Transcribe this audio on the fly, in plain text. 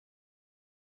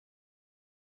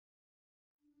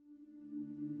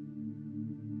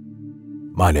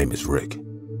My name is Rick.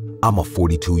 I'm a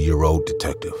 42-year-old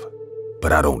detective,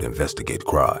 but I don't investigate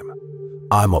crime.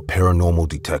 I'm a paranormal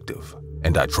detective,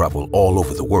 and I travel all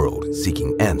over the world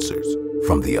seeking answers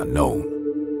from the unknown.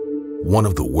 One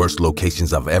of the worst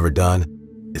locations I've ever done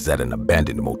is at an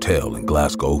abandoned motel in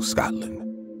Glasgow, Scotland.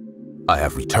 I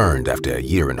have returned after a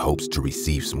year in hopes to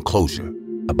receive some closure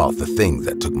about the thing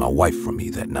that took my wife from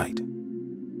me that night.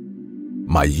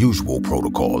 My usual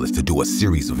protocol is to do a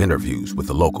series of interviews with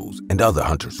the locals and other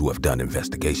hunters who have done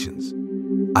investigations.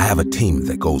 I have a team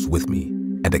that goes with me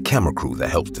and a camera crew that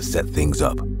helps to set things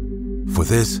up. For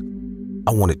this,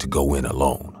 I wanted to go in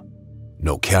alone.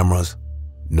 No cameras,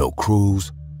 no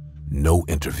crews, no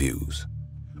interviews.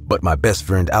 But my best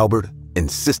friend Albert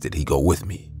insisted he go with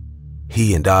me.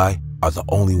 He and I are the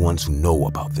only ones who know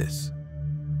about this.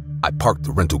 I parked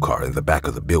the rental car in the back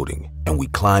of the building and we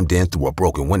climbed in through a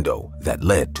broken window that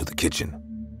led to the kitchen.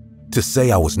 To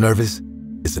say I was nervous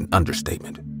is an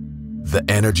understatement. The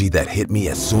energy that hit me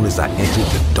as soon as I entered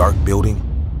the dark building,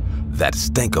 that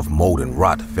stank of mold and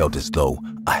rot felt as though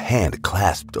a hand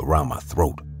clasped around my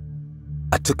throat.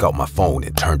 I took out my phone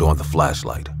and turned on the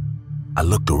flashlight. I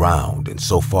looked around and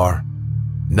so far,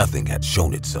 nothing had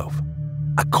shown itself.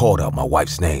 I called out my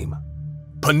wife's name.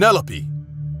 Penelope!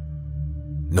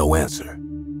 No answer.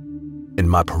 In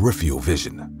my peripheral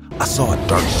vision, I saw a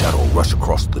dark shadow rush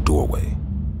across the doorway.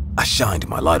 I shined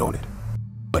my light on it,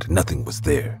 but nothing was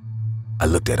there. I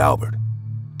looked at Albert.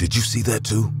 Did you see that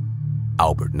too?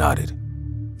 Albert nodded.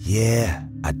 Yeah,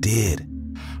 I did.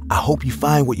 I hope you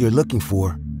find what you're looking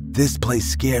for. This place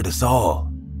scared us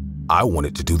all. I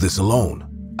wanted to do this alone,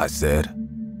 I said.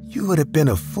 You would have been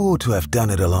a fool to have done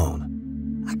it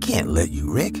alone. I can't let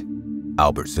you, Rick,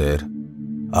 Albert said.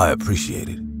 I appreciate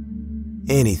it.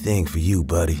 Anything for you,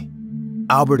 buddy.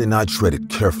 Albert and I treaded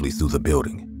carefully through the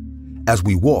building. As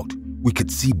we walked, we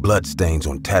could see blood stains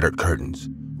on tattered curtains,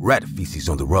 rat feces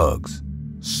on the rugs,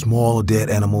 small dead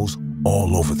animals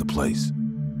all over the place.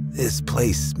 This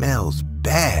place smells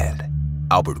bad,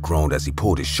 Albert groaned as he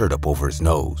pulled his shirt up over his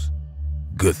nose.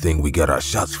 Good thing we got our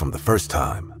shots from the first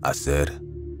time, I said.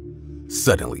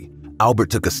 Suddenly, Albert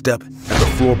took a step and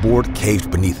the floorboard caved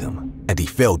beneath him, and he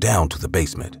fell down to the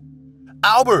basement.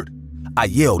 Albert! I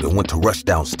yelled and went to rush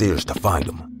downstairs to find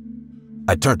him.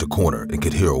 I turned the corner and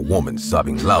could hear a woman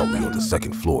sobbing loudly on the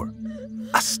second floor.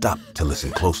 I stopped to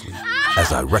listen closely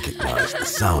as I recognized the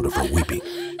sound of her weeping.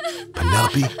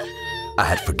 Penelope? I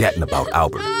had forgotten about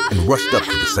Albert and rushed up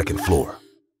to the second floor.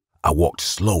 I walked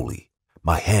slowly,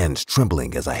 my hands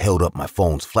trembling as I held up my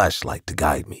phone's flashlight to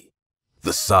guide me.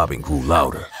 The sobbing grew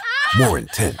louder, more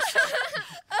intense.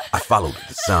 I followed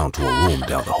the sound to a room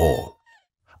down the hall.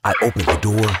 I opened the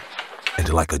door,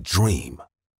 and like a dream,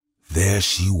 there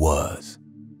she was,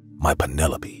 my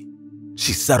Penelope.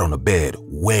 She sat on a bed,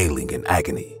 wailing in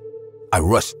agony. I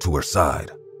rushed to her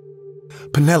side.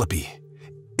 Penelope,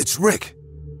 it's Rick,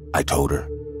 I told her.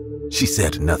 She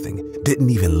said nothing, didn't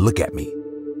even look at me,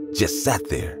 just sat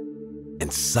there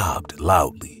and sobbed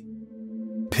loudly.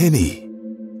 Penny,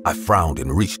 I frowned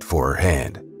and reached for her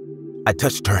hand. I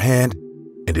touched her hand,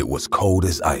 and it was cold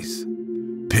as ice.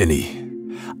 Penny,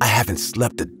 I haven't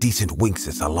slept a decent wink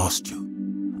since I lost you.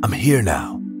 I'm here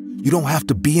now. You don't have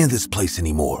to be in this place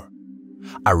anymore.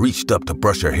 I reached up to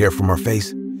brush her hair from her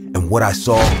face, and what I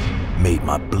saw made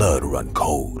my blood run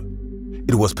cold.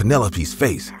 It was Penelope's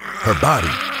face, her body,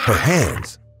 her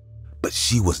hands. But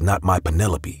she was not my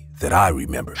Penelope that I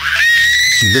remembered.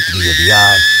 She looked me in the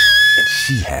eye, and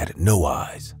she had no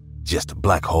eyes, just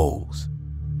black holes.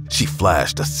 She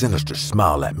flashed a sinister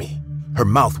smile at me. Her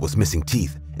mouth was missing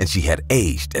teeth, and she had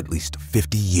aged at least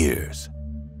 50 years.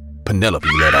 Penelope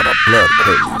let out a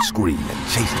blood-curdling scream and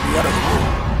chased me out of the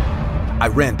room. I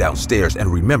ran downstairs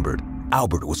and remembered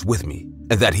Albert was with me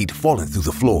and that he'd fallen through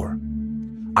the floor.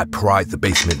 I pried the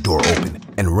basement door open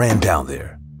and ran down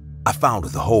there. I found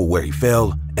the hole where he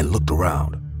fell and looked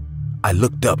around. I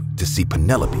looked up to see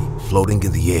Penelope floating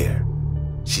in the air.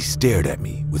 She stared at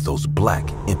me with those black,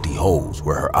 empty holes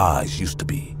where her eyes used to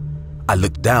be. I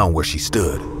looked down where she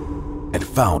stood and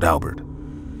found Albert.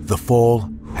 The fall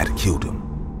had killed him.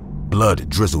 Blood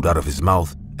drizzled out of his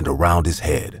mouth and around his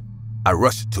head. I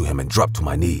rushed to him and dropped to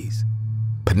my knees.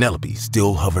 Penelope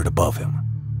still hovered above him.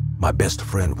 My best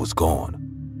friend was gone.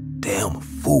 Damn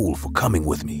fool for coming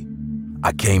with me.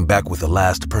 I came back with the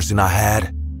last person I had,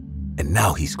 and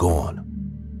now he's gone.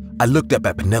 I looked up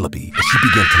at Penelope and she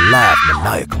began to laugh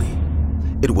maniacally.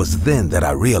 It was then that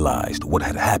I realized what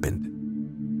had happened.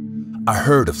 I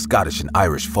heard of Scottish and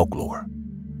Irish folklore.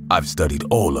 I've studied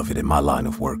all of it in my line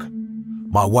of work.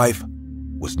 My wife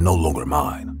was no longer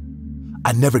mine.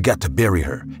 I never got to bury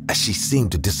her as she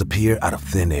seemed to disappear out of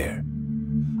thin air.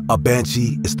 A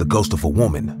banshee is the ghost of a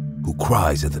woman who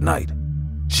cries in the night.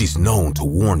 She's known to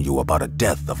warn you about a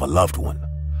death of a loved one.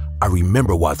 I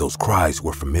remember why those cries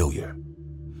were familiar.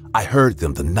 I heard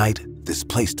them the night this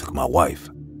place took my wife.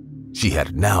 She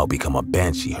had now become a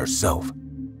banshee herself,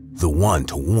 the one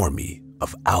to warn me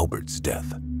of Albert's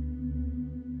death.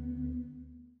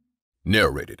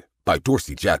 Narrated by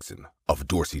Dorsey Jackson of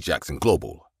Dorsey Jackson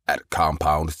Global at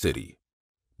Compound City.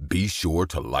 Be sure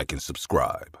to like and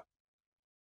subscribe.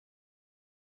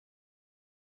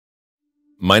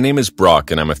 My name is Brock,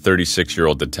 and I'm a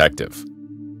 36-year-old detective.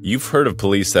 You've heard of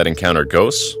police that encounter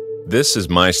ghosts? This is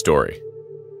my story.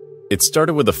 It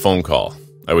started with a phone call.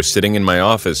 I was sitting in my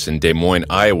office in Des Moines,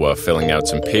 Iowa, filling out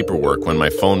some paperwork when my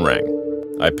phone rang.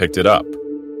 I picked it up.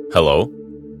 Hello?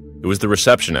 It was the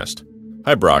receptionist.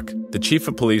 Hi, Brock. The chief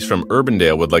of police from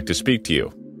Urbandale would like to speak to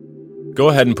you. Go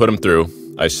ahead and put him through,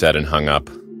 I said and hung up.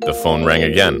 The phone rang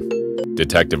again.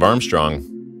 Detective Armstrong.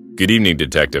 Good evening,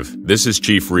 Detective. This is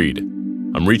Chief Reed.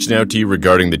 I'm reaching out to you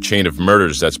regarding the chain of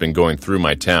murders that's been going through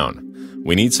my town.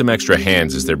 We need some extra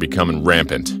hands as they're becoming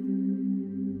rampant.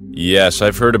 Yes,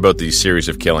 I've heard about these series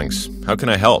of killings. How can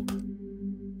I help?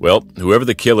 Well, whoever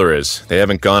the killer is, they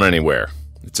haven't gone anywhere.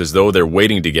 It's as though they're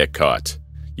waiting to get caught.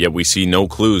 Yet we see no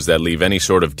clues that leave any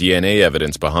sort of DNA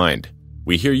evidence behind.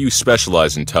 We hear you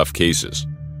specialize in tough cases.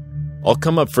 I'll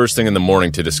come up first thing in the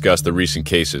morning to discuss the recent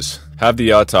cases. Have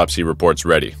the autopsy reports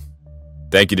ready.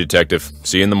 Thank you, Detective.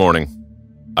 See you in the morning.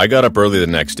 I got up early the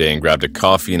next day and grabbed a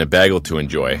coffee and a bagel to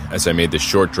enjoy as I made the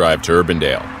short drive to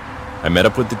Urbandale. I met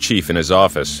up with the chief in his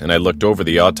office and I looked over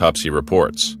the autopsy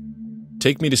reports.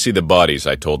 Take me to see the bodies,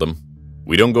 I told him.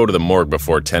 We don't go to the morgue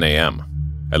before 10 a.m.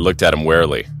 I looked at him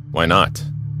warily. Why not?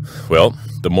 Well,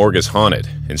 the morgue is haunted,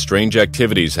 and strange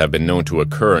activities have been known to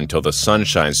occur until the sun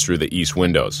shines through the east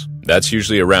windows. That's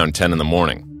usually around 10 in the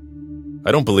morning.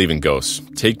 I don't believe in ghosts.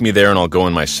 Take me there and I'll go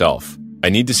in myself. I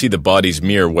need to see the bodies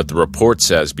mirror what the report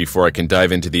says before I can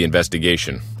dive into the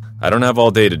investigation. I don't have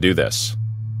all day to do this.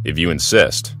 If you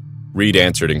insist. Reed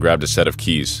answered and grabbed a set of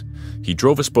keys. He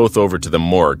drove us both over to the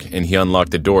morgue and he unlocked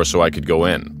the door so I could go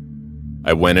in.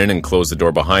 I went in and closed the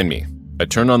door behind me. I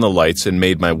turned on the lights and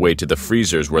made my way to the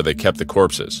freezers where they kept the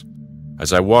corpses.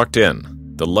 As I walked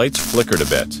in, the lights flickered a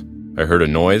bit. I heard a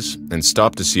noise and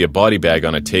stopped to see a body bag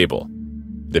on a table.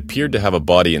 It appeared to have a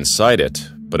body inside it,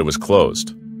 but it was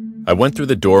closed. I went through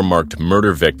the door marked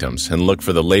murder victims and looked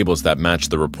for the labels that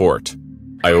matched the report.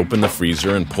 I opened the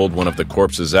freezer and pulled one of the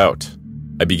corpses out.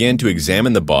 I began to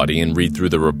examine the body and read through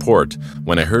the report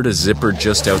when I heard a zipper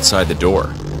just outside the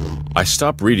door. I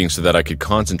stopped reading so that I could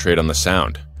concentrate on the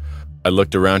sound. I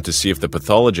looked around to see if the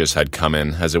pathologist had come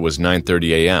in as it was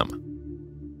 9:30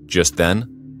 a.m. Just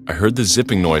then, I heard the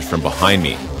zipping noise from behind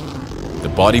me.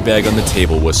 The body bag on the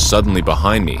table was suddenly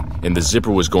behind me and the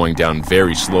zipper was going down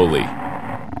very slowly.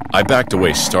 I backed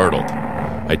away startled.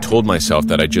 I told myself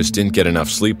that I just didn't get enough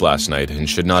sleep last night and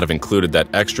should not have included that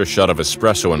extra shot of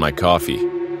espresso in my coffee.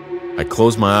 I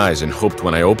closed my eyes and hoped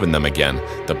when I opened them again,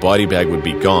 the body bag would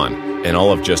be gone and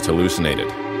all have just hallucinated.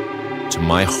 To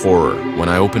my horror, when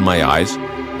I opened my eyes,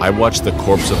 I watched the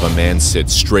corpse of a man sit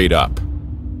straight up.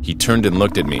 He turned and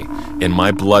looked at me, and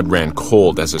my blood ran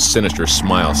cold as a sinister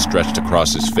smile stretched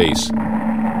across his face.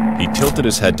 He tilted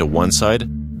his head to one side,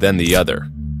 then the other.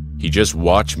 He just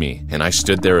watched me, and I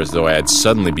stood there as though I had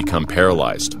suddenly become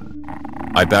paralyzed.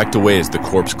 I backed away as the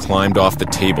corpse climbed off the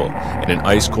table, and an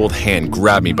ice-cold hand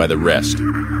grabbed me by the wrist.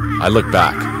 I looked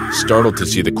back, startled to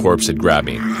see the corpse had grabbed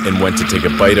me, and went to take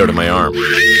a bite out of my arm.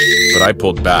 But I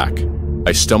pulled back.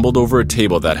 I stumbled over a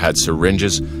table that had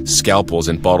syringes, scalpels,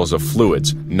 and bottles of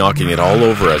fluids, knocking it all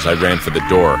over as I ran for the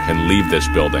door and leave this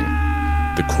building.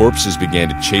 The corpses began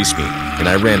to chase me, and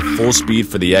I ran full speed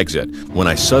for the exit when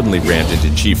I suddenly ran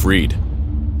into Chief Reed.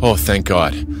 Oh, thank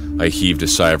God. I heaved a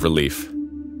sigh of relief.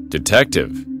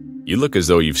 Detective, you look as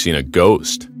though you've seen a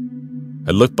ghost.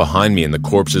 I looked behind me and the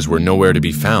corpses were nowhere to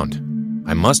be found.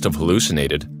 I must have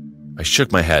hallucinated. I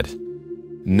shook my head.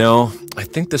 No, I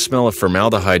think the smell of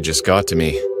formaldehyde just got to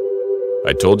me.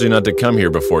 I told you not to come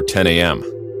here before 10 a.m.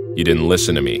 You didn't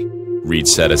listen to me, Reed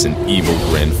said as an evil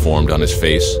grin formed on his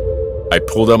face. I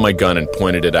pulled out my gun and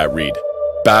pointed it at Reed.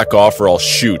 Back off or I'll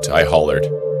shoot, I hollered.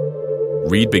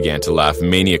 Reed began to laugh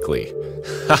maniacally.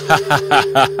 Ha ha ha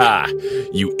ha ha!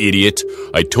 You idiot!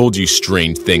 I told you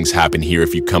strange things happen here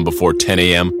if you come before 10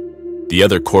 a.m. The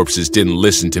other corpses didn't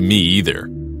listen to me either.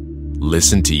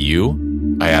 Listen to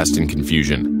you? I asked in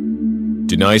confusion.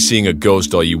 Deny seeing a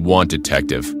ghost all you want,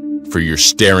 Detective, for you're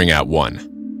staring at one.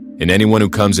 And anyone who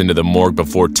comes into the morgue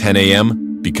before 10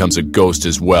 a.m. becomes a ghost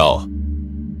as well.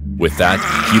 With that,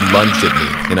 he lunged at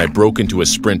me, and I broke into a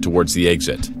sprint towards the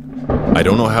exit. I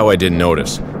don't know how I didn't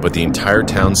notice, but the entire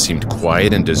town seemed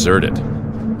quiet and deserted.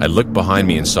 I looked behind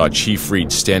me and saw Chief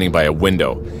Reed standing by a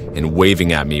window and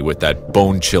waving at me with that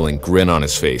bone-chilling grin on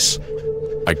his face.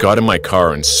 I got in my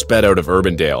car and sped out of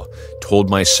Urbandale, told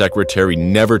my secretary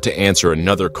never to answer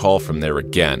another call from there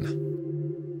again.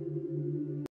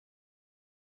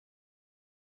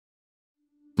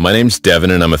 My name's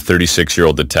Devin and I'm a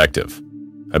 36-year-old detective.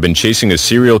 I've been chasing a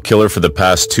serial killer for the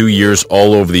past 2 years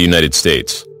all over the United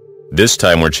States. This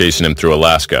time we're chasing him through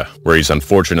Alaska, where he's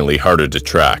unfortunately harder to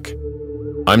track.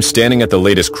 I'm standing at the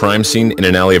latest crime scene in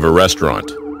an alley of a restaurant.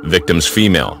 Victim's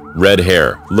female, red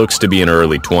hair, looks to be in her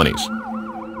early 20s.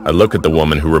 I look at the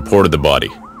woman who reported the body.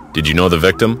 Did you know the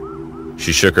victim?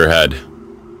 She shook her head.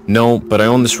 No, but I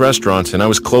own this restaurant and I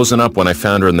was closing up when I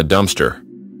found her in the dumpster.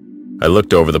 I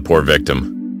looked over the poor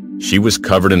victim. She was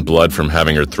covered in blood from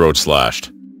having her throat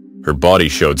slashed. Her body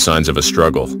showed signs of a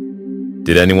struggle.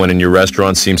 Did anyone in your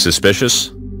restaurant seem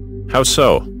suspicious? How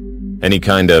so? Any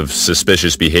kind of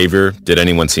suspicious behavior? Did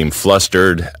anyone seem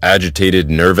flustered, agitated,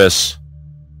 nervous?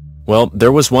 Well,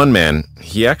 there was one man.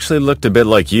 He actually looked a bit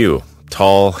like you.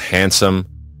 Tall, handsome,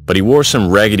 but he wore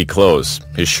some raggedy clothes.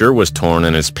 His shirt was torn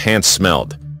and his pants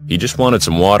smelled. He just wanted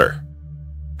some water.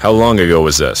 How long ago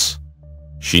was this?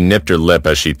 She nipped her lip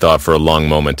as she thought for a long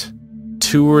moment.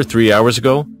 2 or 3 hours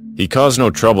ago? He caused no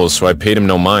trouble, so I paid him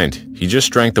no mind. He just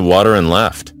drank the water and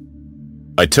left.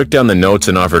 I took down the notes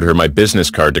and offered her my business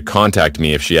card to contact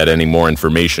me if she had any more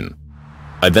information.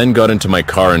 I then got into my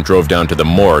car and drove down to the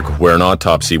morgue where an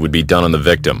autopsy would be done on the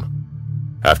victim.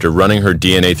 After running her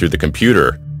DNA through the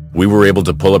computer, we were able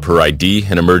to pull up her ID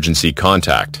and emergency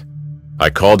contact. I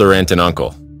called her aunt and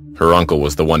uncle. Her uncle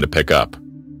was the one to pick up.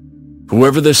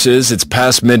 Whoever this is, it's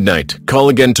past midnight. Call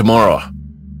again tomorrow.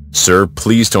 Sir,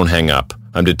 please don't hang up.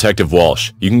 I'm Detective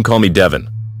Walsh. You can call me Devin.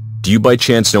 Do you by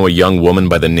chance know a young woman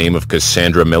by the name of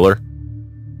Cassandra Miller?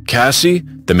 Cassie?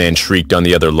 The man shrieked on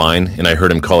the other line, and I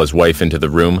heard him call his wife into the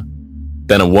room.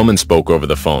 Then a woman spoke over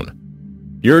the phone.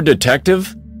 You're a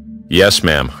detective? Yes,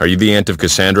 ma'am. Are you the aunt of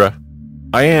Cassandra?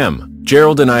 I am.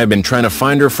 Gerald and I have been trying to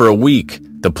find her for a week.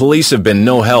 The police have been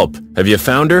no help. Have you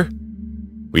found her?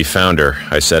 We found her,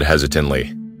 I said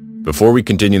hesitantly. Before we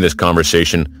continue this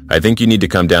conversation, I think you need to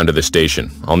come down to the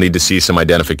station. I'll need to see some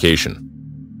identification.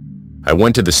 I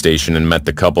went to the station and met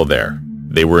the couple there.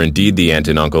 They were indeed the aunt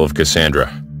and uncle of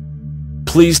Cassandra.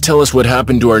 Please tell us what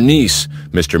happened to our niece,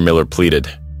 Mr. Miller pleaded.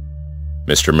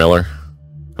 Mr. Miller,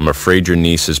 I'm afraid your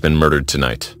niece has been murdered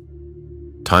tonight.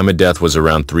 Time of death was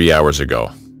around 3 hours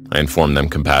ago, I informed them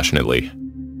compassionately.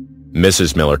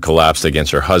 Mrs. Miller collapsed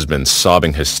against her husband,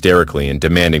 sobbing hysterically and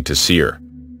demanding to see her.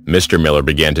 Mr. Miller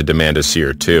began to demand to see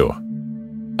her too.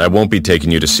 I won't be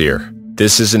taking you to see her.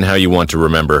 This isn't how you want to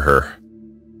remember her.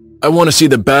 I want to see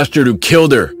the bastard who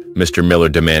killed her, Mr. Miller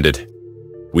demanded.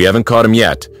 We haven't caught him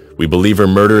yet. We believe her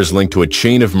murder is linked to a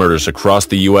chain of murders across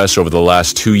the U.S. over the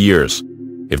last 2 years.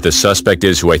 If the suspect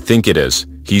is who I think it is,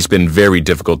 he's been very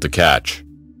difficult to catch.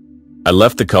 I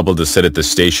left the couple to sit at the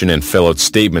station and fill out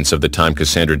statements of the time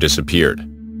Cassandra disappeared.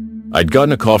 I'd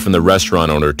gotten a call from the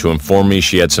restaurant owner to inform me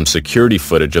she had some security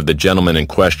footage of the gentleman in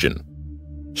question.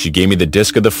 She gave me the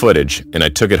disc of the footage, and I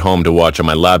took it home to watch on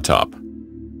my laptop.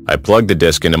 I plugged the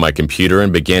disc into my computer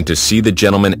and began to see the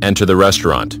gentleman enter the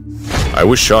restaurant. I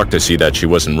was shocked to see that she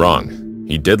wasn't wrong.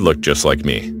 He did look just like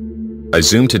me. I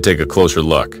zoomed to take a closer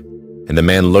look, and the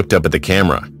man looked up at the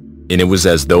camera, and it was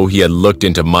as though he had looked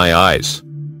into my eyes.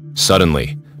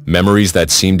 Suddenly, memories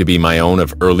that seemed to be my own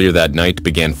of earlier that night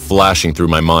began flashing through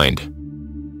my mind.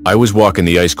 I was walking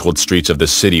the ice-cold streets of the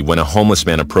city when a homeless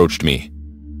man approached me.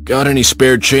 "Got any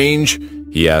spare change?"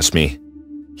 he asked me.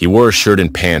 He wore a shirt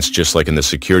and pants just like in the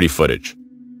security footage.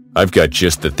 "I've got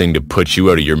just the thing to put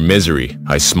you out of your misery,"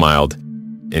 I smiled,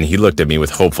 and he looked at me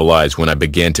with hopeful eyes when I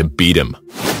began to beat him.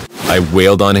 I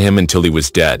wailed on him until he was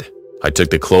dead. I took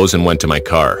the clothes and went to my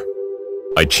car.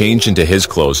 I changed into his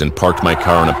clothes and parked my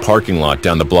car in a parking lot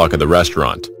down the block of the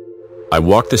restaurant. I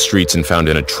walked the streets and found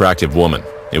an attractive woman.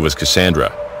 It was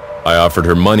Cassandra. I offered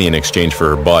her money in exchange for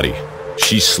her body.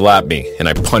 She slapped me, and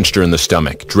I punched her in the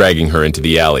stomach, dragging her into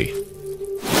the alley.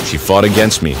 She fought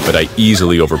against me, but I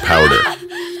easily overpowered her.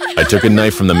 I took a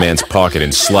knife from the man's pocket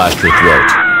and slashed her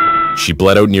throat. She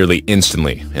bled out nearly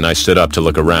instantly, and I stood up to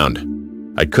look around.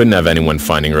 I couldn't have anyone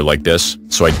finding her like this,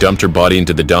 so I dumped her body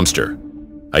into the dumpster.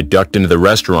 I ducked into the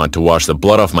restaurant to wash the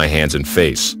blood off my hands and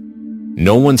face.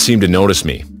 No one seemed to notice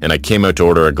me, and I came out to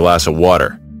order a glass of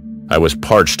water. I was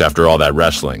parched after all that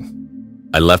wrestling.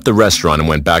 I left the restaurant and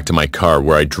went back to my car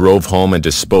where I drove home and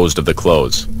disposed of the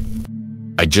clothes.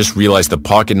 I just realized the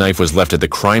pocket knife was left at the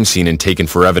crime scene and taken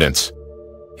for evidence.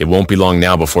 It won't be long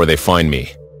now before they find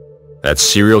me. That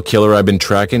serial killer I've been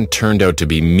tracking turned out to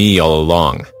be me all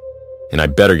along. And I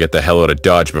better get the hell out of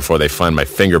Dodge before they find my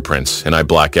fingerprints and I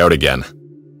black out again.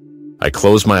 I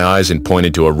closed my eyes and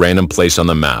pointed to a random place on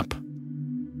the map.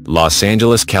 Los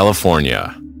Angeles,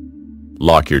 California.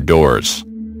 Lock your doors.